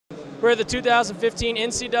We're at the 2015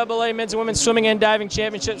 NCAA Men's and Women's Swimming and Diving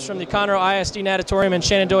Championships from the Conroe ISD Natatorium in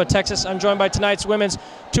Shenandoah, Texas. I'm joined by tonight's women's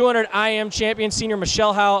 200 IM champion, senior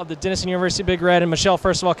Michelle Howell of the Denison University Big Red. And Michelle,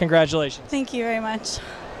 first of all, congratulations. Thank you very much.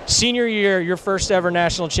 Senior year, your first ever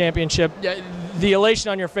national championship. The elation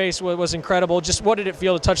on your face was incredible. Just what did it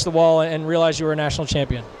feel to touch the wall and realize you were a national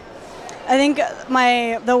champion? I think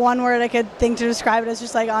the one word I could think to describe it is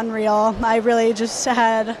just like unreal. I really just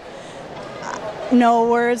had no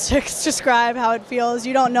words to describe how it feels.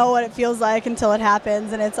 You don't know what it feels like until it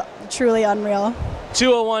happens, and it's truly unreal.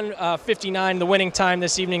 2:01:59, the winning time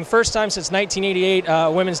this evening. First time since 1988,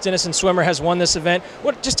 a women's Denison swimmer has won this event.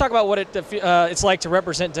 Just talk about what it's like to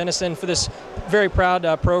represent Denison for this very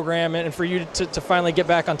proud program, and for you to finally get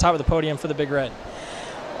back on top of the podium for the Big Red.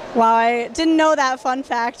 Wow, I didn't know that fun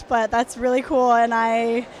fact, but that's really cool, and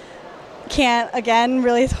I can't, again,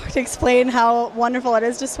 really explain how wonderful it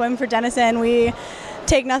is to swim for Denison. We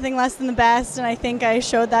take nothing less than the best, and I think I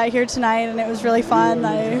showed that here tonight, and it was really fun.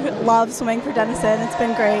 I love swimming for Denison. It's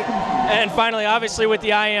been great. And finally, obviously with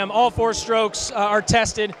the IM, all four strokes are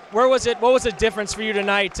tested. What was the difference for you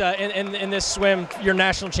tonight in this swim, your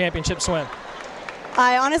national championship swim?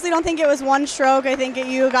 I honestly don't think it was one stroke. I think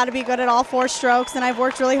you got to be good at all four strokes, and I've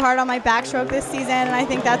worked really hard on my backstroke this season, and I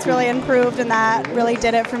think that's really improved, and that really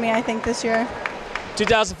did it for me, I think, this year.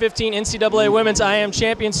 2015 NCAA Women's IM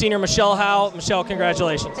champion, senior Michelle Howell. Michelle,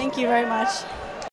 congratulations. Thank you very much.